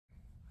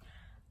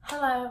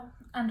Hello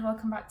and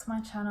welcome back to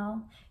my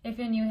channel. If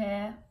you're new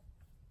here,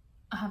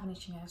 I have an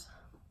itchy nose.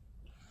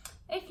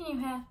 If you're new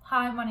here,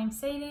 hi, my name's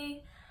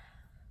Sadie.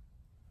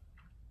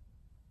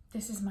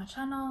 This is my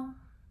channel.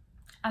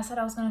 I said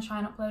I was going to try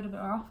and upload a bit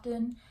more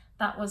often.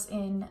 That was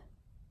in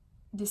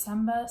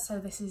December, so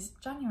this is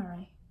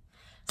January.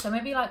 So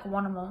maybe like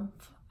one a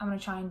month. I'm going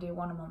to try and do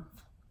one a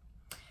month.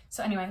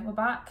 So anyway, we're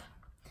back.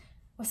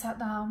 We're sat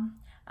down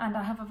and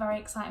I have a very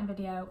exciting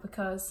video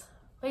because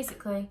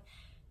basically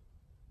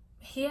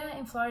here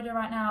in Florida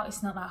right now,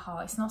 it's not that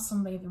hot. It's not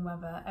sunbathing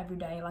weather every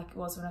day like it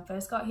was when I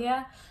first got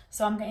here.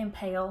 So I'm getting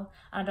pale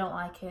and I don't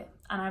like it.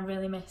 And I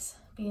really miss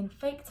being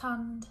fake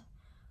tanned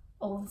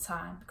all the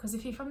time. Because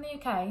if you're from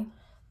the UK,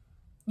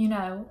 you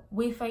know,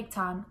 we fake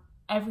tan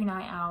every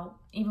night out.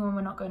 Even when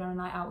we're not going on a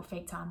night out, we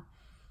fake tan.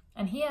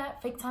 And here,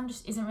 fake tan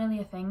just isn't really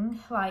a thing.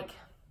 Like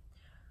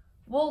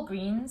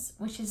Walgreens,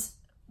 which is,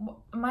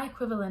 my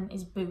equivalent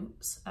is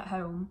Boots at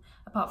home.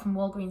 Apart from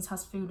Walgreens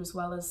has food as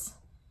well as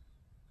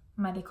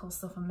medical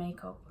stuff and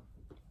makeup.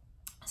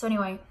 So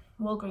anyway,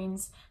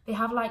 Walgreens, they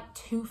have like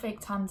 2 fake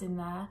tans in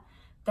there.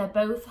 They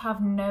both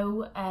have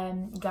no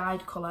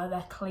guide colour,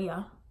 they're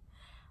clear,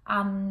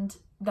 and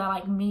they're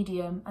like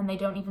medium, and they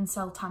don't even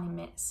sell tanning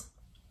mitts,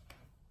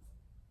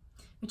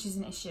 which is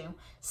an issue.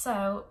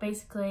 So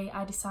basically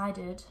I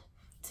decided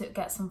to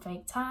get some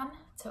fake tan,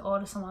 to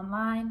order some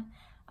online,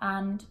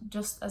 and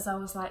just as I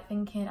was like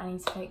thinking I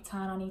need to fake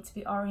tan, I need to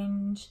be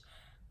orange,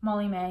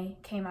 Molly Mae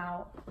came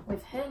out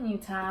with her new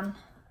tan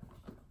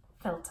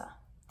filter.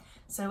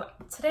 So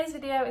today's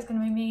video is going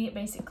to be me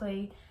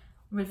basically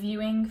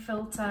reviewing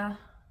filter.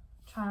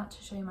 Try not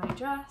to show you my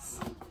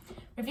dress.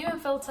 Reviewing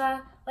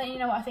filter, letting you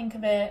know what I think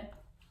of it.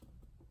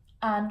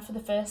 And for the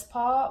first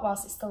part,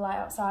 whilst it's still light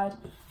outside,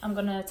 I'm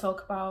going to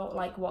talk about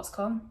like what's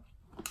come.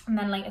 And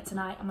then later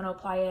tonight I'm going to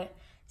apply it,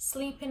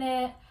 sleep in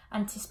it,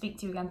 and to speak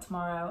to you again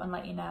tomorrow and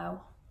let you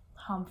know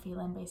how I'm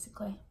feeling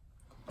basically.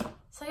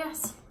 So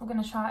yes, we're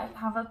going to try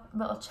have a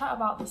little chat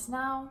about this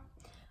now,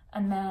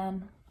 and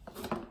then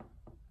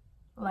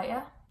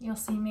later you'll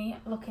see me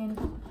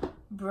looking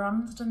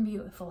bronzed and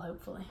beautiful,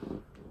 hopefully.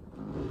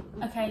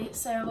 Okay,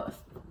 so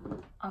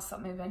I'll stop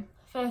moving.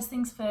 First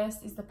things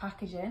first is the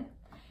packaging.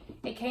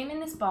 It came in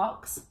this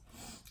box,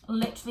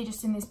 literally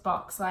just in this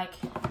box, like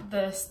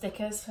the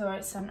stickers for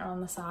its centre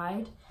on the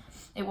side.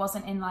 It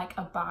wasn't in like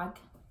a bag.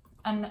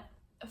 And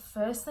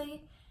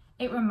firstly,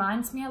 it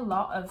reminds me a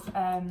lot of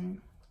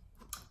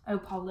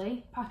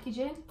Polly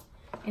packaging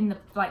in the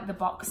like the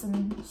box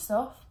and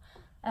stuff.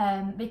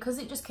 Because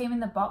it just came in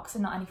the box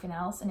and not anything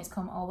else, and it's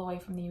come all the way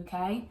from the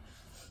UK.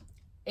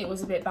 It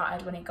was a bit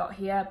battered when it got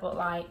here, but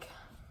like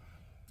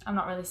I'm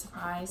not really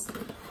surprised.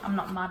 I'm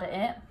not mad at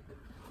it.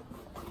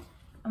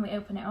 And we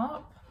open it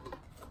up,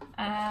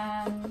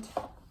 and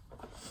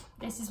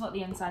this is what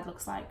the inside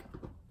looks like.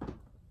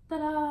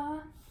 Ta-da!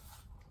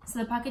 So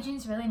the packaging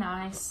is really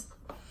nice.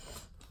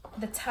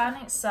 The tan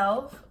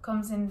itself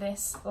comes in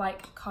this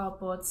like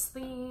cardboard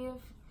sleeve.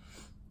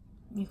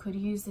 You could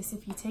use this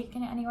if you're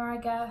taking it anywhere, I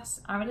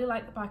guess. I really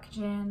like the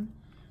packaging.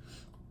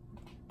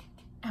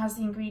 It has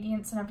the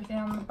ingredients and everything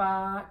on the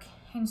back.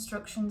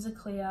 Instructions are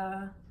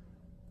clear.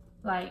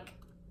 Like,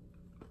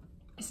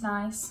 it's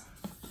nice.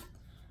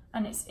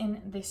 And it's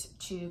in this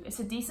tube. It's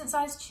a decent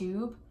sized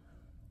tube.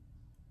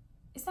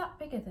 Is that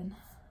bigger than?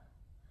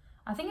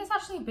 I think it's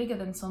actually bigger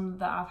than some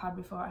that I've had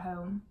before at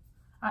home.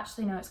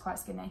 Actually, no, it's quite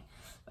skinny.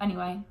 But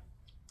anyway,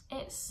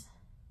 it's,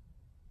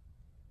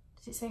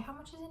 does it say how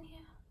much is in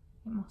here?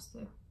 It must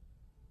do.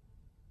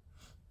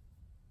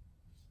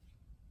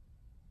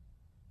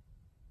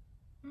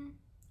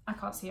 I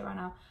can't see it right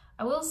now.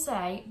 I will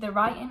say the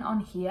writing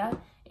on here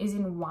is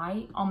in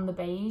white on the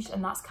beige,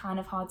 and that's kind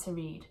of hard to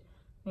read.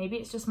 Maybe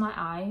it's just my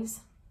eyes,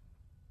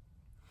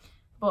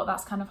 but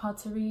that's kind of hard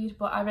to read.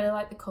 But I really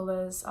like the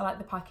colours, I like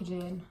the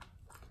packaging.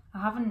 I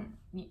haven't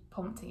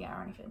pumped it yet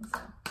or anything.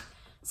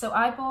 So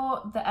I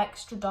bought the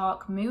extra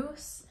dark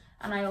mousse,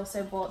 and I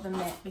also bought the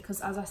mitt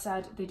because, as I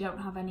said, they don't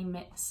have any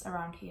mitts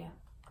around here.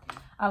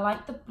 I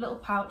like the little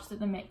pouch that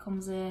the mitt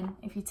comes in.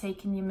 If you're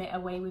taking your mitt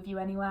away with you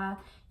anywhere,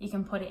 you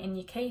can put it in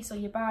your case or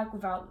your bag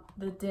without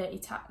the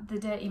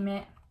dirty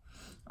mitt,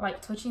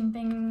 like touching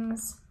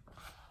things.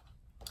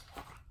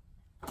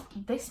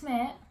 This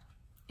mitt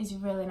is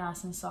really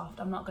nice and soft,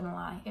 I'm not gonna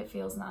lie, it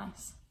feels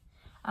nice.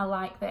 I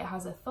like that it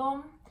has a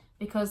thumb,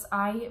 because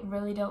I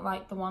really don't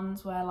like the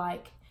ones where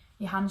like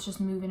your hand's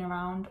just moving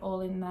around all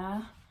in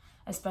there,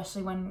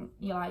 especially when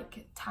you're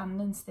like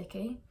tanned and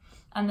sticky.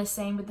 And the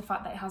same with the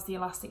fact that it has the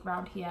elastic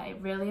round here. It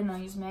really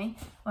annoys me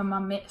when my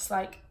mitt's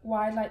like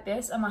wide like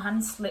this and my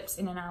hand slips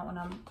in and out when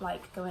I'm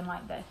like going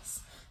like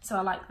this. So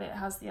I like that it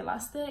has the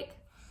elastic.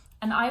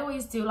 And I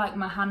always do like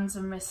my hands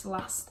and wrists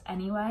last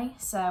anyway,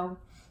 so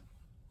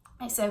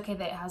it's okay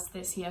that it has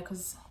this here,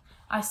 because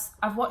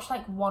I've watched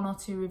like 1 or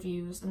 2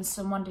 reviews and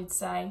someone did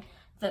say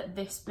that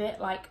this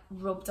bit like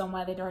rubbed on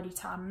where they'd already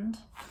tanned,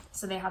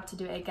 so they had to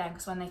do it again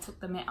because when they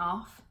took the mitt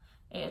off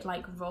it had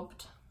like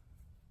rubbed.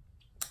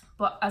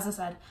 But as I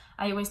said,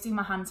 I always do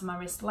my hands and my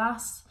wrist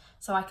last,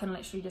 so I can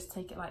literally just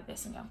take it like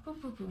this and go boom,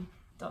 boom, boom,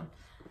 done.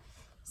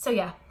 So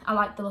yeah, I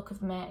like the look of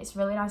the mitt. It's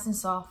really nice and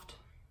soft.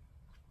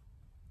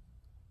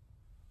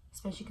 I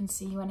suppose you can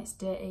see when it's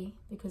dirty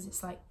because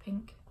it's like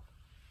pink.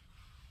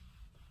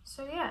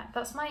 So yeah,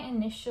 that's my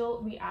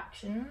initial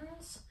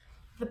reactions.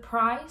 The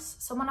price,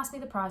 someone asked me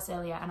the price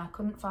earlier and I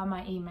couldn't find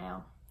my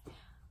email.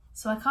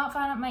 So I can't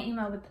find out my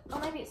email with, oh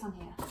maybe it's on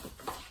here.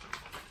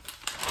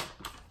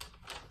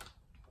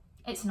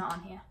 It's not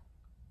on here.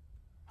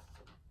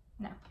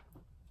 No.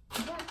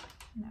 Yeah,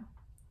 no.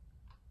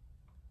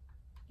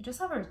 You just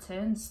have a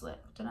return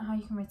slip. Don't know how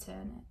you can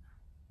return it.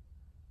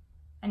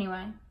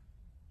 Anyway.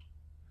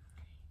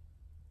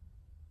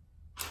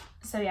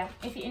 So yeah,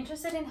 if you're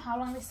interested in how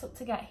long this took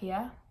to get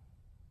here,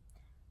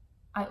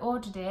 I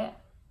ordered it.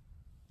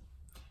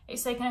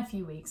 It's taken a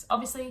few weeks.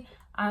 Obviously,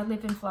 I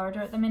live in Florida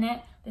at the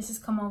minute. This has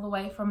come all the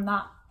way from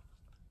that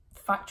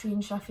factory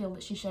in Sheffield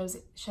that she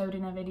showed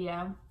in her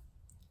video.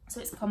 So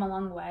it's come a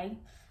long way.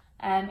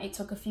 It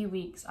took a few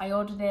weeks. I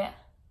ordered it.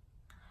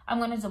 I'm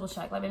going to double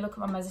check. Let me look at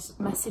my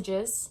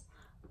messages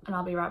and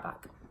I'll be right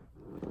back.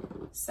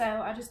 So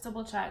I just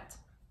double checked.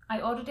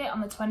 I ordered it on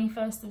the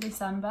 21st of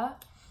December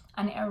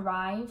and it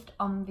arrived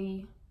on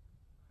the...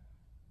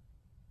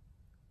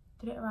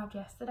 Did it arrive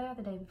yesterday or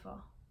the day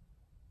before?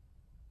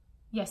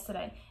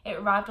 Yesterday. It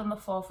arrived on the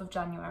 4th of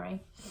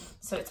January.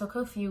 So it took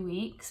a few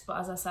weeks, but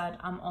as I said,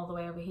 I'm all the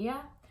way over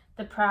here.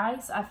 The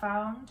price I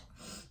found,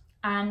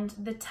 and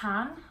the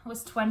tan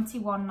was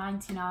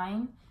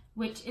 $21.99,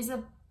 which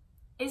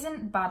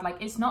isn't bad.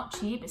 Like, it's not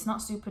cheap, it's not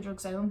Superdrug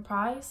Zone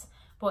price,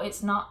 but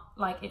it's not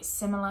like, it's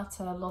similar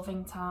to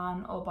Loving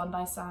Tan or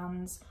Bondi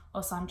Sands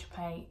or Saint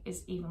Tropez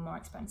is even more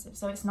expensive.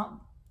 So it's not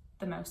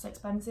the most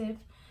expensive.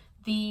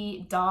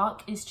 The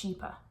dark is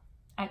cheaper.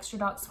 Extra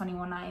dark's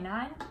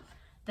 $21.99.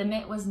 The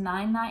mitt was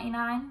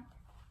 $9.99,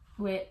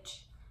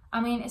 which, I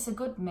mean, it's a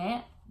good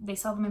mitt. They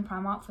sell them in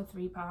Primark for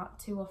 £2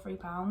 or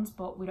 £3,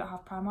 but we don't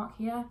have Primark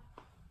here.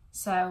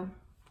 So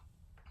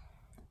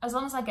as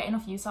long as I get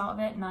enough use out of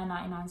it,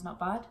 $9.99 is not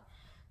bad.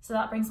 So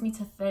that brings me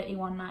to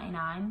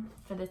 $31.99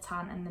 for the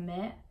tan and the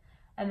mitt.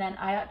 And then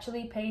I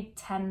actually paid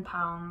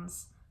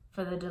 £10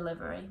 for the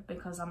delivery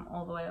because I'm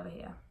all the way over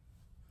here,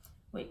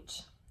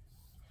 which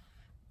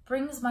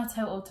brings my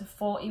total to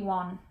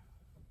 £41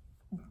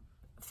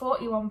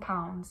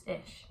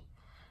 ish,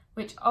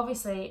 which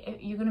obviously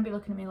you're going to be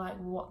looking at me like,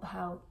 what the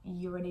hell,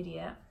 you're an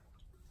idiot,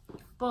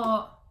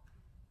 but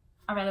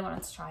I really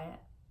wanted to try it.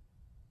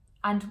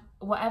 And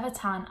whatever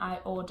tan I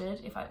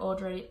ordered, if I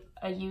order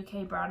a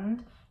UK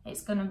brand,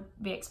 it's going to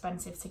be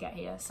expensive to get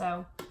here,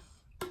 so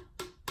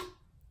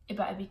it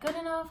better be good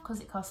enough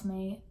because it cost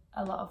me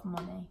a lot of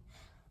money.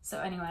 So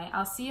anyway,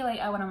 I'll see you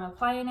later when I'm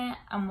applying it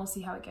and we'll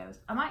see how it goes.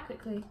 I might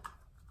quickly...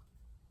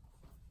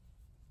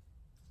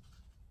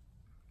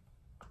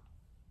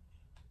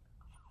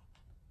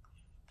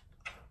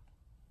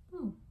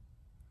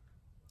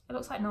 It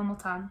looks like normal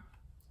tan.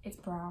 It's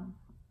brown.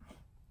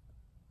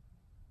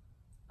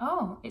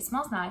 Oh, it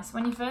smells nice.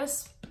 When you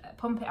first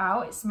pump it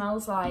out, it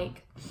smells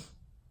like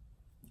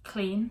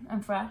clean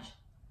and fresh.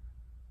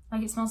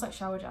 Like, it smells like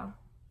shower gel.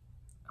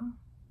 Oh.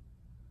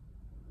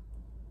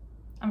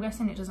 I'm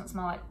guessing it doesn't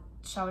smell like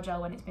shower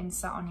gel when it's been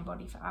sat on your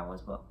body for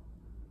hours, but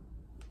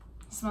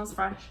it smells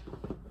fresh.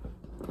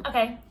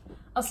 Okay,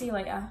 I'll see you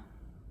later.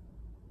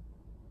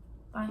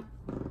 Bye.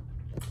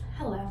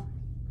 Hello.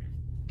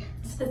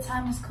 So the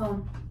time has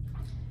come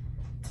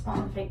to put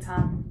on the fake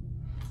tan.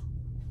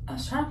 I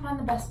was trying to find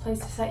the best place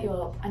to set you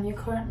up and you're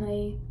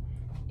currently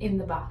in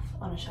the bath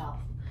on a shelf,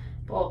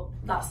 but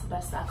that's the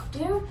best I could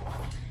do.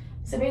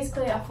 So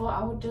basically I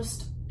thought I would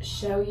just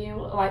show you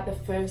like the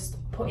first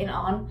putting it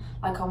on,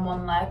 like on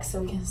one leg,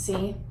 so we can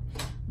see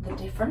the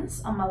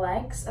difference on my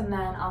legs, and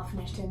then I'll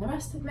finish doing the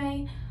rest of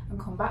me and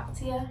come back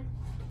to you.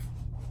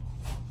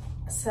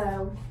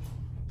 So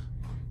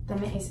the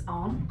mitt is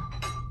on.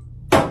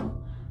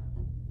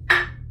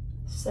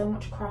 So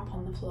much crap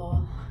on the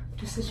floor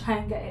just to try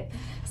and get it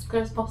as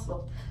good as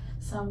possible.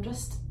 So I'm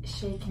just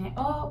shaking it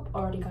up.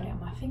 Already got it on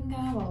my finger,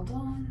 well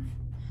done.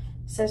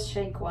 It says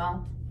shake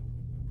well.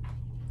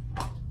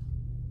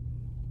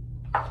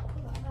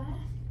 Put that there.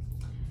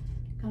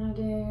 Gonna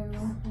do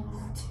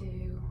 1,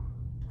 2,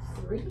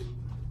 3.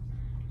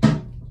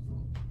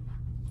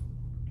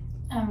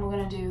 And we're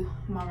gonna do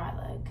my right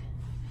leg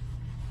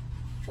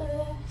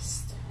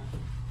first.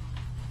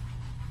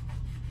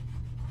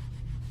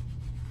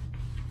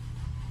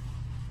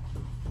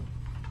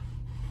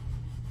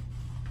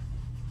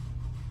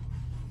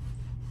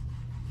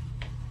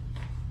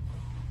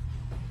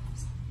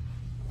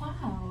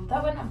 Wow,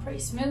 that went on pretty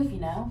smooth, you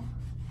know.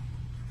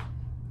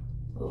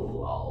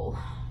 Lol.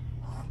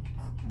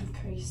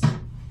 Increase.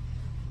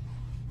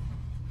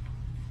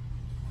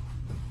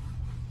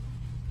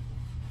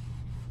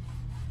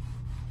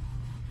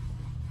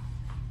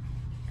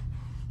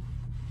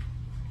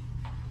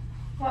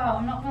 Wow,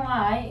 I'm not gonna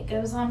lie, it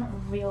goes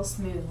on real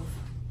smooth.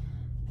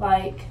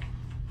 Like,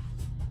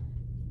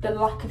 the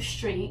lack of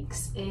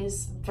streaks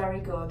is very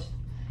good.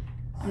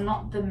 I'm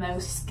not the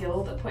most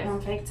skilled at putting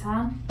on fake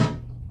tan,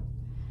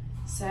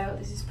 so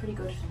this is pretty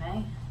good for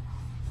me.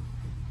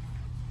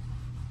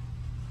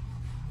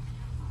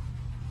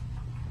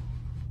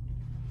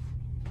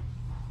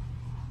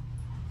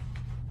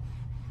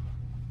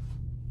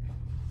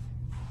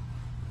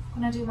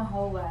 gonna do my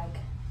whole leg.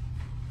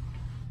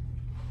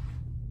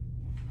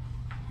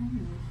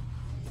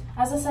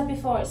 As I said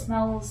before, it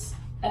smells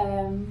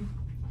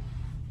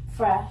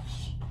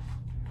fresh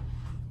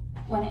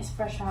when it's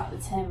fresh out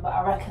of the tin, but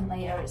I reckon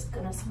later it's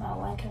gonna smell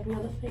like every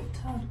other fake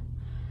tan.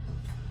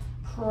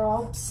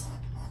 Probs.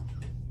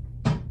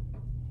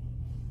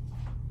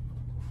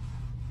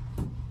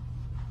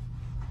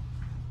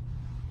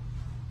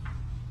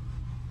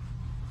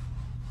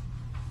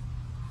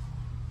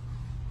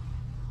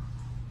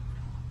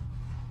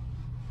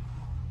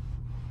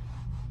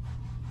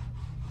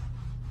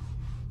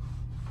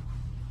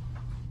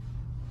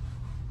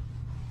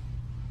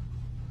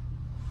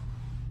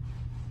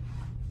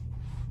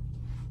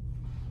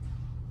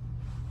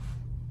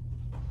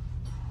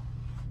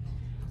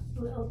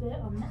 A little bit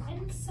on the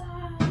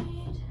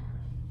inside.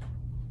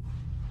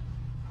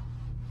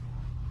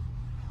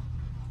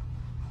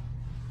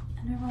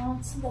 And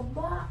around to the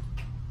back.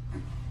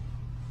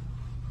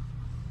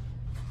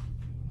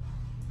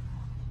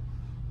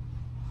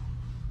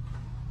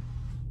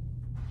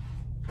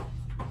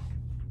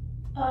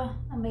 Oh,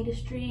 I made a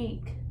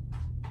streak.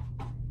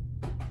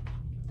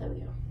 There we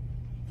go.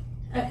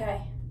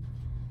 Okay,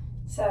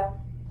 so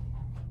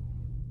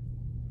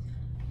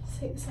let's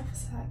take this off a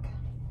sec.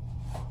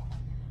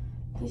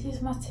 This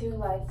is my two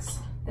legs,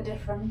 the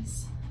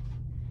difference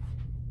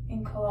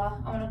in colour.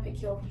 I'm going to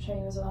pick you up and show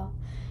you as well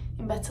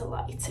in better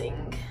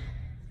lighting.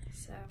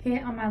 So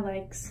here are my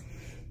legs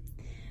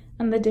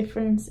and the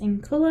difference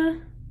in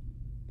colour.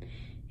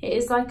 It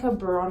is like a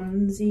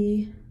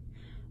bronzy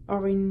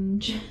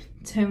orange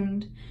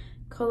toned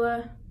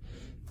colour,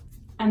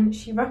 and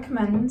she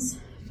recommends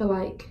for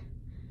like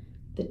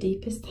the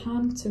deepest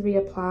tan to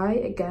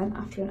reapply again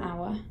after an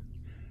hour.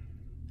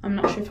 I'm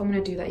not sure if I'm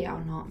going to do that yet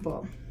or not,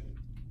 but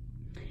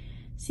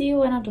see you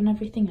when I've done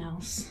everything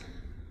else.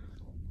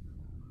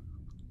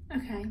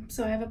 Okay,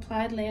 so I have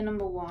applied layer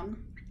number 1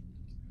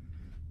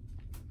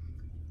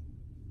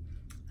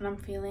 and I'm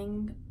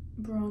feeling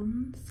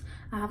bronze.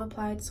 I have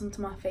applied some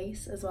to my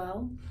face as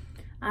well,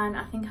 and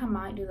I think I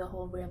might do the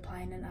whole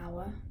reapply in an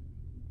hour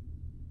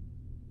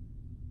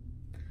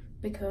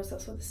because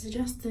that's what they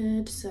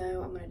suggested,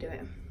 so I'm gonna do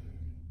it.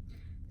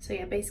 So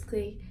yeah,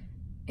 basically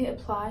it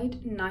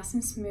applied nice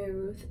and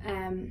smooth.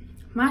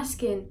 My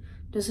skin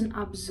doesn't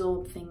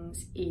absorb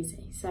things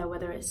easy, so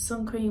whether it's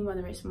sun cream,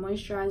 whether it's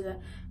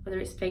moisturizer, whether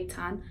it's fake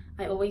tan,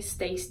 I always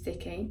stay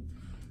sticky.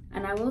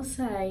 And I will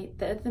say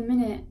that at the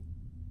minute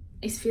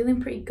it's feeling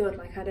pretty good.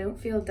 Like, I don't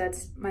feel dead.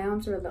 My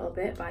arms are a little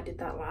bit, but I did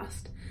that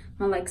last.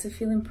 My legs are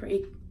feeling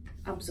pretty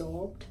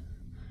absorbed,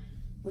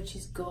 which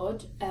is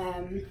good.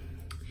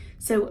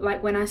 So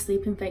like when I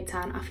sleep in fake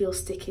tan, I feel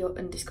sticky up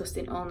and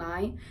disgusting all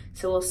night,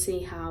 so we'll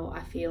see how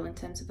I feel in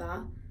terms of that.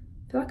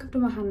 I feel like I've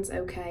done my hands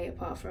okay,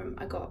 apart from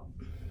I got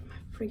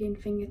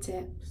friggin'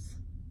 fingertips,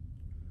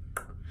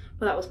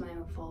 but that was my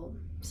own fault.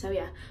 So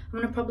yeah, I'm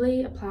gonna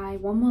probably apply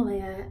one more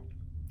layer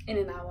in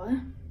an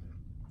hour,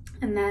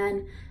 and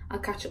then I'll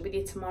catch up with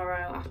you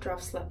tomorrow after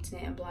I've slept in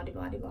it and blah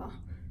blah blah blah.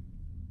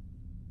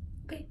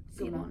 Okay,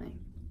 good morning.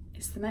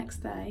 It's the next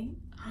day,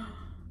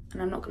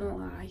 and I'm not gonna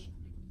lie,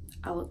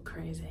 I look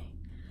crazy.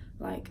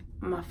 Like,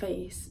 my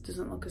face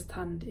doesn't look as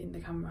tanned in the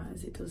camera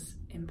as it does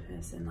in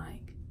person,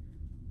 like.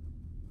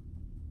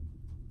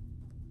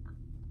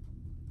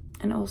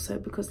 And also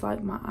because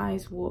like my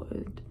eyes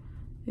watered,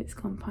 it's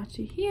gone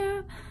patchy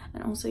here.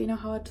 And also, you know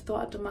how I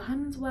thought I'd done my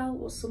hands well?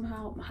 Well,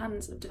 somehow my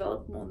hands have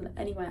developed more than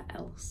anywhere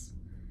else.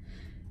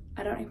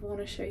 I don't even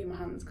want to show you my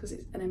hands because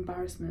it's an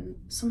embarrassment.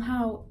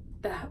 Somehow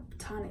the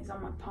tan is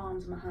on my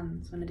palms of my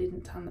hands when I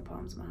didn't tan the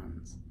palms of my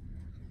hands.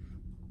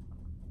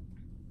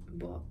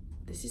 But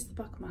this is the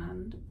back of my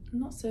hand.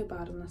 Not so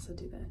bad unless I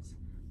do this.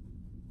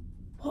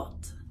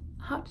 What?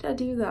 How did I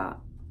do that?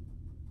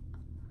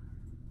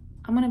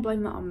 I'm gonna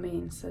blame that on me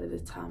instead of the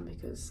tan,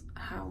 because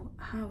how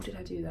did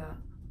I do that?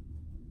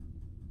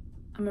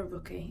 I'm a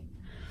rookie.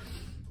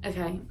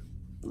 Okay,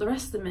 the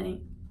rest of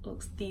me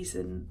looks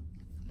decent.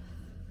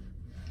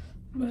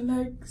 My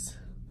legs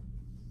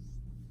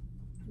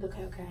look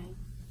okay.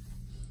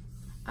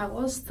 I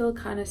was still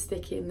kind of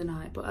sticky in the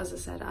night, but as I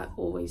said, I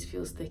always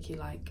feel sticky.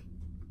 Like,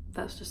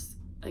 that's just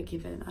a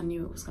given. I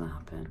knew it was gonna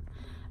happen.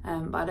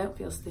 But I don't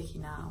feel sticky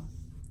now.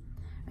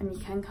 And you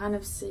can kind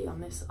of see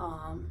on this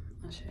arm,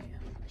 I'll show you.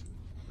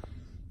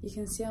 You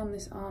can see on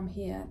this arm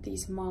here,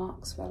 these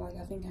marks where like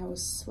I think I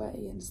was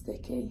sweaty and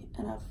sticky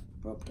and I've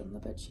rubbed on the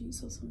bed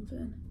sheets or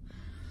something.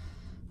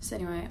 So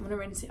anyway, I'm gonna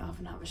rinse it off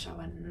and have a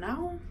shower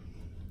now.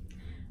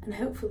 And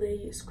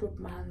hopefully scrub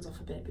my hands off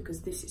a bit,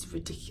 because this is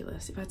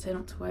ridiculous. If I turn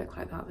up to work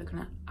like that, they're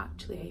gonna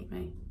actually hate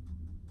me.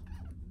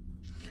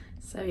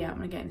 So yeah, I'm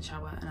gonna get in the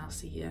shower and I'll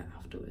see you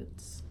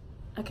afterwards.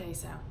 Okay,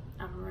 so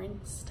I'm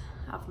rinsed,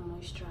 I've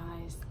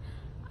moisturised,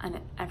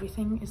 and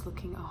everything is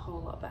looking a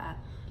whole lot better.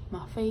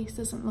 My face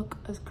doesn't look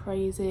as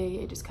crazy,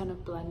 it just kind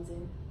of blends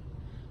in.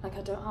 Like,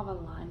 I don't have a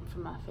line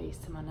from my face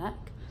to my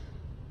neck,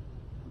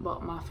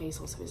 but my face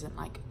also isn't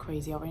like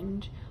crazy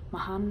orange. My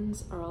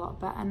hands are a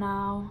lot better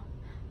now.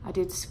 I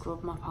did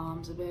scrub my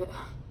palms a bit,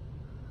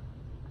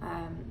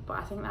 But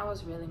I think that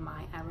was really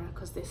my error,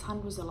 because this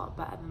hand was a lot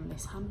better than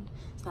this hand,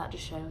 so that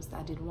just shows that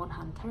I did one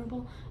hand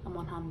terrible and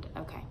one hand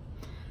okay.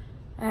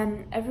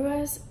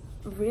 Everywhere's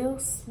real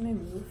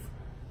smooth.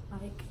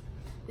 Like,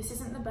 this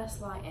isn't the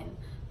best lighting.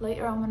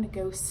 Later I'm going to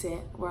go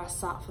sit where I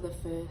sat for the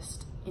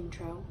first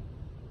intro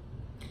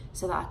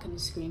so that I can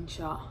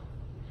screenshot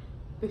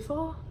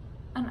before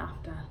and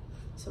after,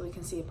 so we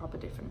can see a proper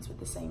difference with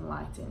the same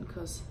lighting,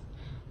 because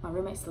my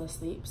roommate's still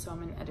asleep, so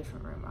I'm in a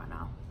different room right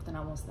now than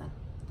I was then.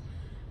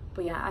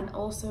 But yeah, and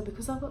also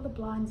because I've got the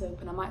blinds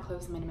open, I might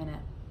close them in a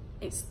minute.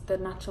 It's the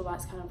natural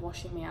light's kind of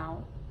washing me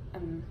out,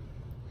 and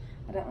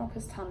I don't look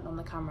as tanned on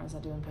the camera as I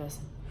do in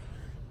person.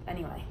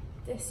 Anyway,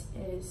 this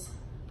is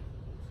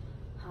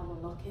how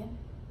we're looking,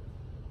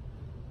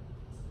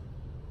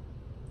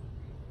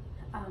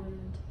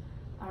 and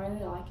I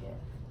really like it.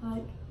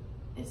 Like,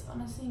 it's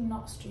honestly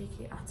not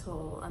streaky at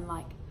all, and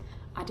like,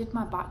 I did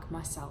my back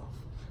myself.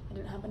 I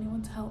didn't have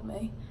anyone to help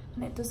me,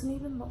 and it doesn't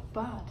even look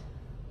bad.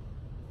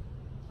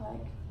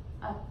 Like,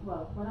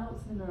 well, when I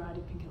looked in the mirror, I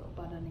did think it looked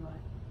bad anyway.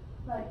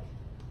 Like,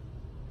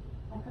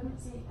 I couldn't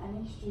see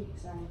any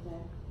streaks or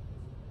anything,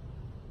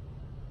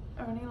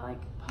 or any like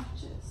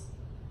patches.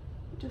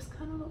 It just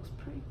kind of looks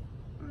pretty.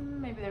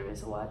 Maybe there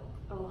is a white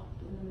blob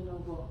in the middle,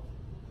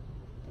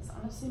 but it's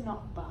honestly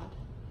not bad.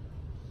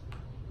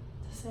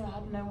 To say I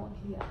had no one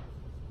here.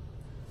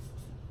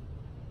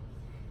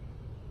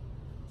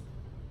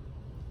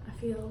 I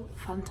feel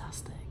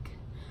fantastic.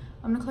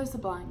 I'm gonna close the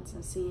blinds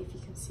and see if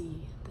you can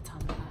see the tan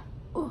there.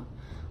 Oh,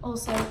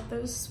 also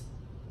those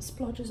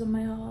splodges on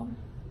my arm,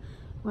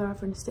 where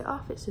I've rinsed it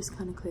off, it's just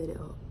kind of cleared it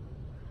up.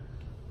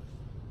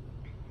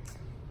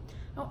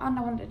 Oh, and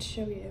I wanted to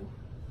show you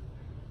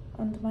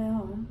under my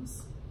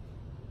arms.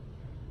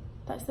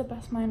 That's the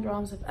best my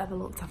underarms have ever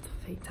looked after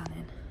fake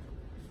tanning.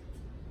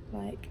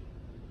 Like,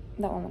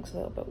 that one looks a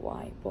little bit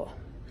white, but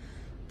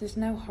there's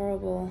no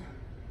horrible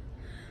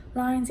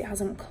lines. It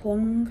hasn't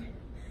clung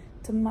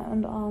to my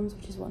underarms,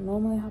 which is what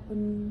normally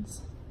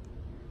happens.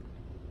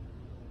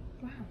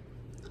 Wow.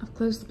 I've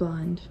closed the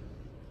blind,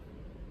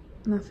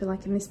 and I feel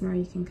like in this mirror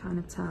you can kind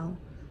of tell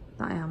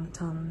that I am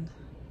tanned.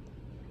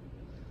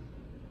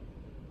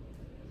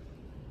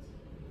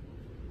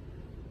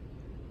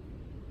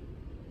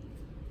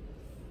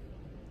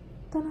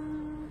 Ta-da!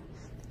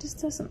 It just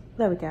doesn't.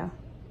 There we go.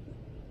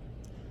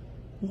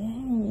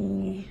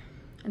 Yay!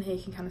 And here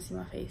you can kind of see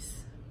my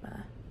face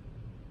there.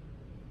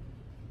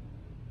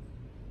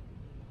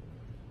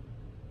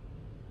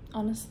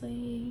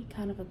 Honestly,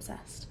 kind of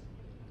obsessed.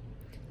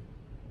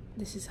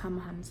 This is how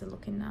my hands are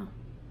looking now.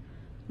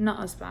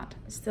 Not as bad.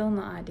 Still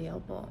not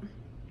ideal, but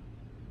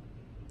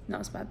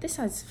not as bad. This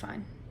side's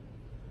fine.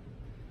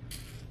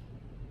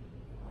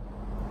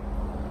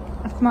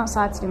 I've come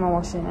outside to do my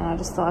washing, and I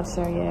just thought I'd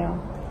show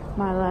you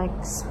my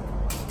legs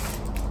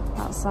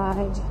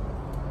outside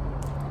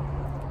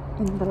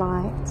in the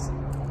light.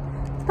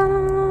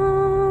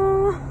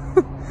 Ta-da!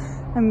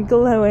 I'm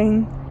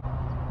glowing.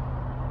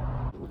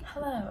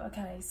 Hello,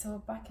 okay, so we're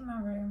back in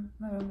my room.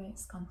 My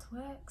roommate's gone to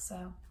work,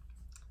 so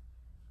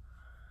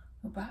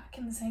we're back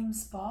in the same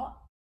spot.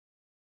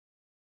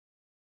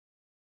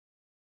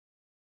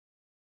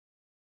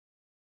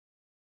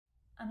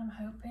 And I'm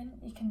hoping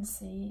you can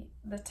see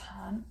the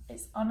tan.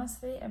 It's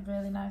honestly a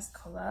really nice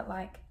colour.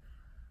 Like,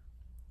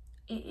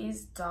 it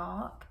is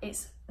dark.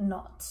 It's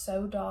not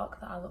so dark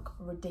that I look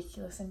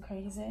ridiculous and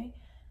crazy.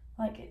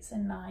 Like, it's a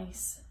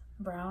nice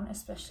brown,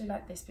 especially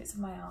like this bits of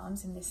my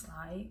arms in this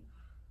light.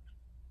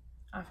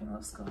 I think it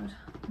looks good.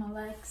 My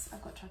legs,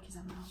 I've got trackies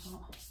on now,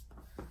 but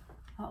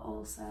are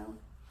also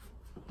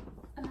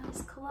a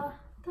nice colour.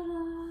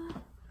 Ta-da!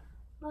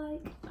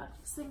 Like, I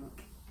just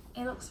think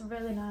it looks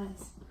really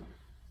nice.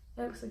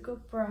 It looks a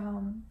good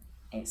brown.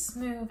 It's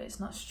smooth, it's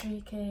not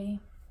streaky.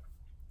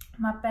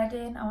 My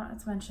bedding, I wanted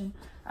to mention,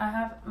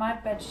 my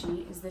bed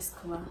sheet is this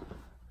colour.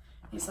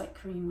 It's like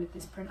cream with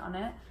this print on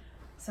it.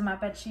 So my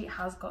bed sheet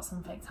has got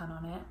some fake tan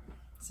on it.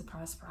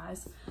 Surprise,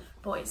 surprise.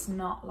 But it's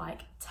not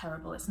like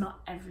terrible. It's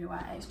not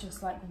everywhere. It's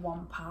just like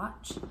one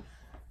patch.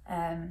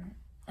 And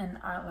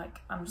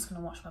I'm just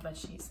gonna wash my bed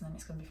sheets and then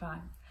it's gonna be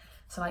fine.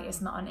 So like,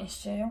 it's not an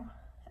issue.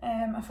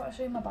 I thought I'd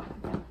show you my back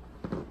again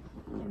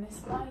in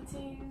this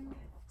lighting.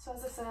 So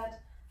as I said,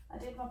 I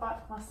did my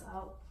back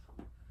myself,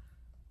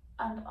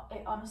 and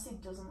it honestly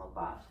doesn't look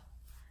bad.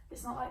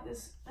 It's not like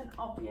there's an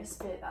obvious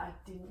bit that I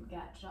didn't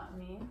get, do you know what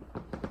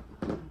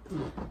I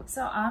mean?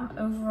 So I'm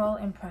overall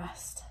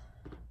impressed,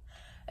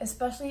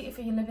 especially if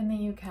you live in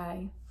the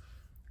UK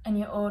and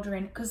you're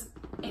ordering, because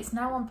it's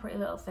now on Pretty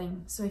Little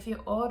Thing. So if you're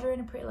ordering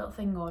a Pretty Little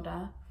Thing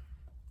order,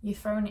 you're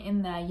throwing it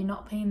in there, you're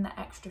not paying the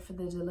extra for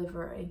the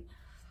delivery.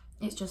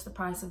 It's just the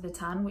price of the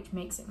tan, which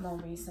makes it more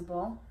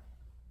reasonable.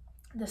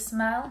 The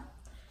smell,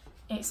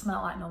 it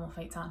smelled like normal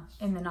fake tan.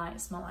 In the night,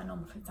 it smelled like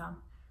normal fake tan.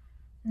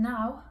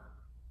 Now,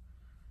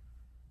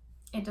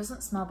 it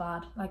doesn't smell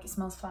bad, like it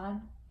smells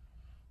fine.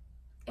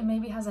 It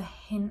maybe has a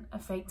hint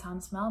of fake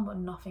tan smell, but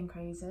nothing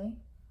crazy.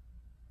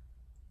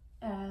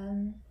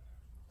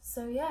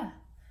 So yeah,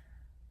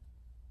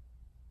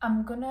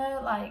 I'm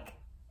gonna like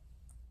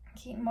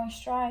keep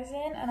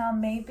moisturising, and I'll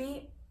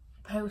maybe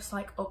post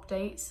like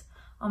updates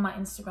on my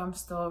Instagram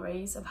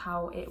stories of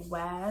how it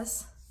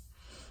wears,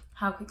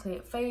 how quickly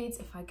it fades,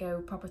 if I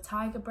go proper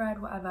tiger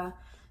bread, whatever.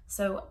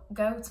 So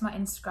go to my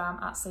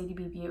Instagram at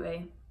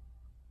SadieBeauty.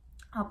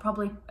 I'll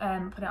probably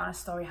put it on a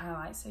story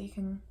highlight so you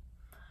can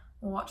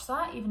watch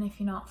that even if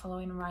you're not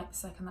following right the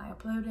second that I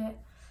upload it.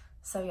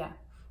 So yeah,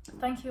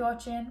 thank you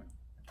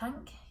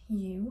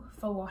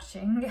for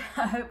watching.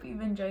 I hope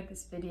you've enjoyed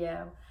this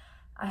video.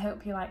 I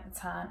hope you like the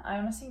tan. I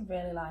honestly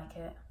really like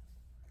it.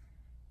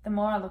 The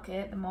more I look at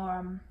it, the more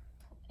I'm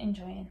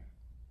enjoying.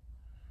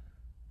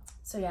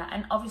 So yeah,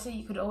 and obviously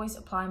you could always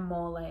apply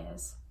more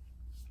layers.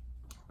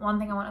 One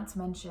thing I wanted to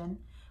mention,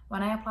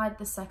 when I applied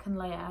the second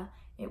layer,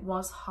 it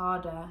was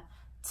harder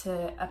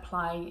to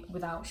apply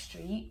without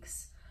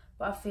streaks,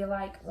 but I feel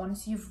like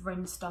once you've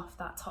rinsed off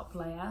that top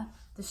layer,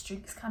 the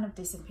streaks kind of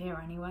disappear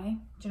anyway.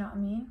 Do you know what I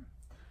mean?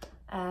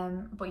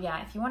 But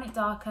yeah, if you want it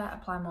darker,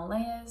 apply more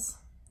layers,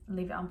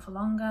 leave it on for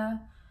longer,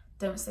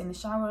 don't stay in the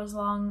shower as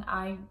long.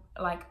 I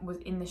was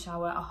in the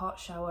shower, a hot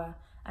shower,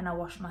 and I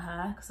washed my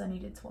hair because I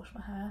needed to wash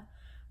my hair.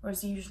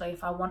 Whereas usually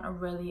if I want a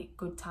really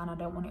good tan, I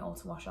don't want it all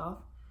to wash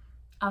off,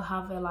 I'll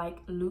have a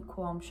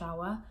lukewarm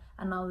shower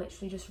and I'll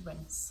literally just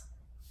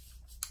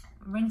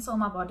rinse all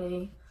my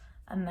body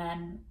and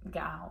then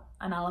get out,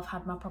 and I'll have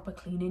had my proper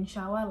cleaning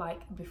shower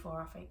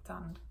before I fake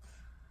tanned.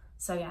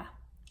 So yeah,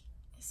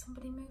 is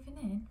somebody moving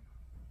in?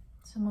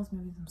 Someone's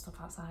moving some stuff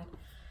outside.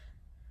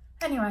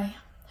 Anyway,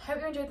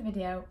 hope you enjoyed the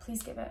video.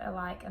 Please give it a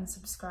like and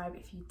subscribe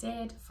if you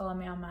did. Follow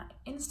me on my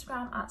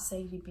Instagram at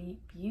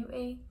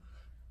SadieBeauty,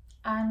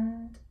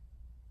 and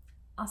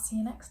I'll see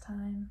you next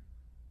time.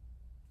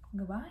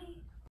 Goodbye.